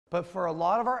But for a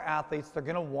lot of our athletes, they're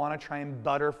going to want to try and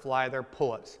butterfly their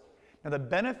pull-ups. Now the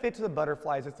benefit to the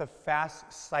butterfly is it's a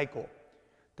fast cycle.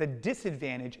 The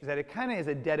disadvantage is that it kind of is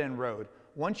a dead-end road.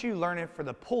 Once you learn it for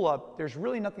the pull-up, there's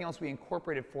really nothing else we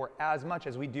incorporate it for as much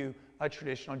as we do a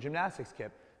traditional gymnastics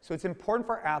kip. So it's important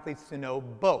for athletes to know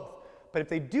both. But if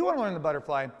they do want to learn the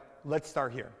butterfly, let's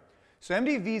start here. So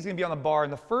MDV is going to be on the bar,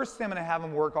 and the first thing I'm going to have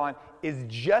him work on is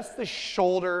just the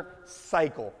shoulder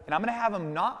cycle. And I'm going to have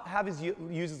him not have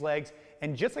use his legs,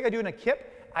 and just like I do in a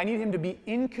kip, I need him to be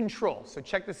in control. So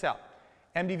check this out.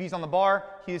 MDV's on the bar,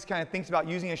 he just kind of thinks about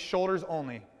using his shoulders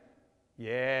only.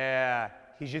 Yeah,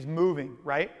 he's just moving,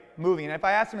 right? Moving. And if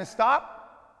I ask him to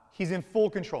stop, he's in full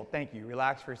control. Thank you.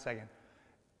 Relax for a second.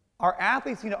 Our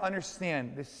athletes need to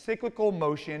understand the cyclical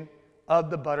motion of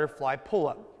the butterfly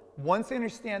pull-up. Once they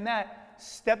understand that,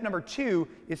 step number 2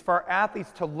 is for our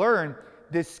athletes to learn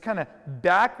this kind of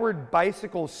backward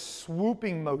bicycle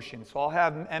swooping motion. So I'll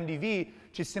have MDV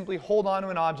just simply hold on to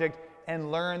an object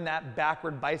and learn that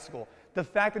backward bicycle. The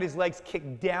fact that his legs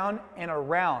kick down and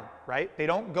around, right? They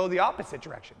don't go the opposite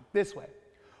direction, this way.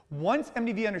 Once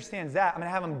MDV understands that, I'm going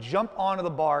to have him jump onto the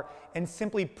bar and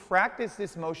simply practice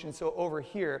this motion, so over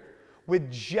here, with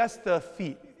just the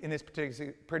feet in this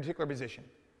particular position.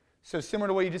 So similar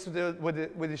to what he just did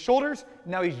with his shoulders,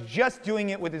 now he's just doing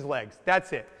it with his legs.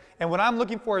 That's it. And what I'm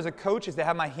looking for as a coach is to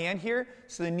have my hand here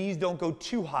so the knees don't go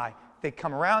too high. They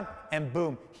come around and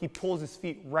boom, he pulls his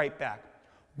feet right back.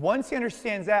 Once he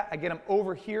understands that, I get him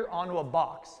over here onto a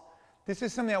box. This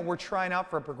is something that we're trying out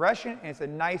for a progression, and it's a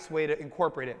nice way to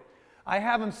incorporate it. I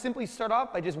have him simply start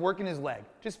off by just working his leg,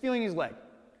 just feeling his leg.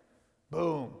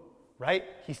 Boom, right?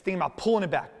 He's thinking about pulling it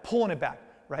back,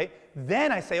 right?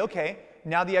 Then I say, okay,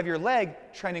 now that you have your leg,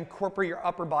 try and incorporate your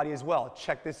upper body as well.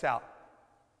 Check this out.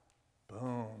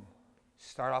 Boom.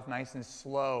 Start off nice and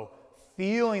slow,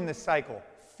 feeling the cycle.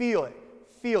 Feel it,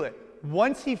 feel it.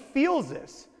 Once he feels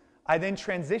this, I then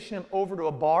transition him over to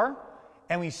a bar,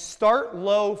 and we start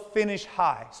low, finish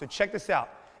high. So check this out.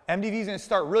 MDV is going to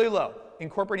start really low,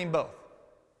 incorporating both.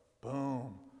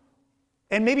 Boom.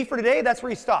 And maybe for today, that's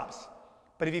where he stops.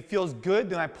 But if he feels good,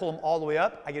 then I pull him all the way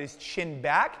up. I get his chin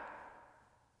back,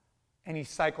 and he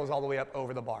cycles all the way up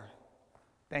over the bar.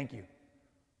 Thank you.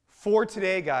 For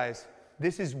today, guys,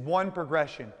 this is one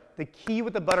progression. The key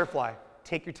with the butterfly,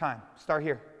 take your time. Start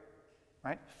here,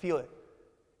 right? Feel it.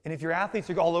 And if your athletes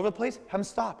are all over the place, have them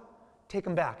stop. Take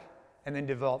them back, and then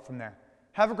develop from there.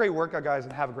 Have a great workout, guys,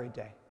 and have a great day.